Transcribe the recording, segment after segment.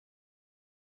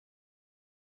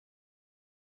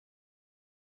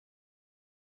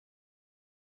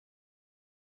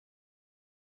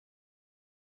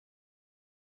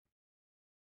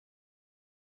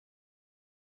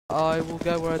I will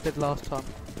go where I did last time.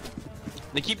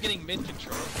 They keep getting mid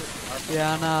control.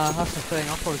 Yeah, nah, that's the thing.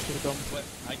 I probably should have gone. But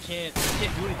I can't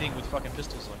do anything with fucking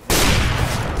pistols like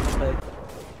that.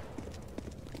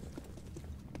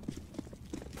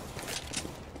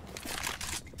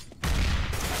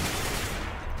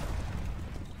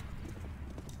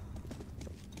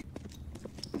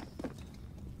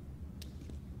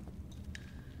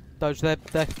 Doge, they're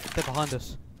behind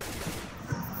us.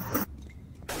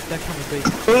 They're coming B.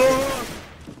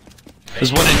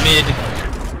 There's one in mid.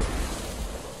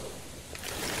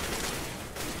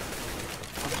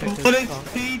 What is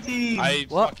PT?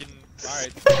 What? Fucking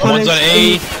alright. One's on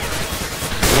A.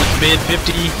 One's mid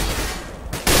 50.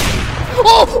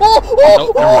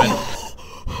 Nope, never mind.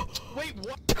 Wait,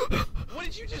 what? What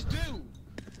did you just do?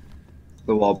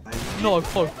 The wall. No,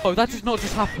 oh, that did not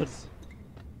just happen.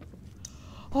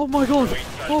 Oh my god!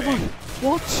 Oh my,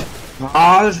 what?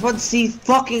 Ah, there's one C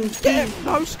fucking Yeah,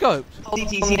 no scoped.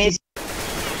 CT.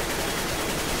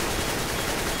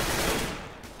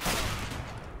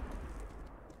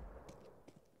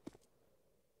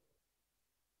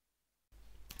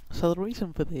 So the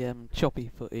reason for the choppy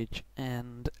footage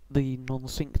and the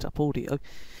non-synced up audio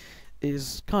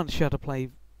is kind of ShadowPlay's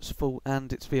fault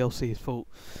and its VLC's fault,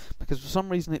 because for some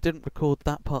reason it didn't record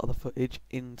that part of the footage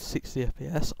in 60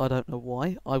 FPS. I don't know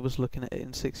why. I was looking at it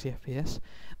in 60 FPS.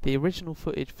 The original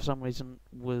footage for some reason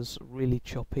was really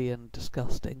choppy and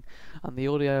disgusting, and the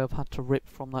audio I've had to rip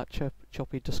from that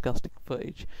choppy, disgusting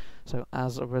footage, so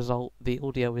as a result the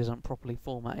audio isn't properly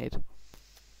formatted.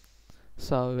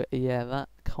 So yeah, that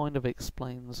kind of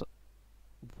explains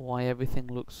why everything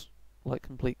looks like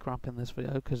complete crap in this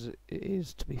video, because it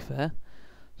is, to be fair.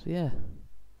 So yeah,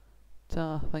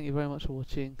 thank you very much for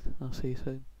watching. I'll see you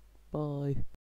soon. Bye.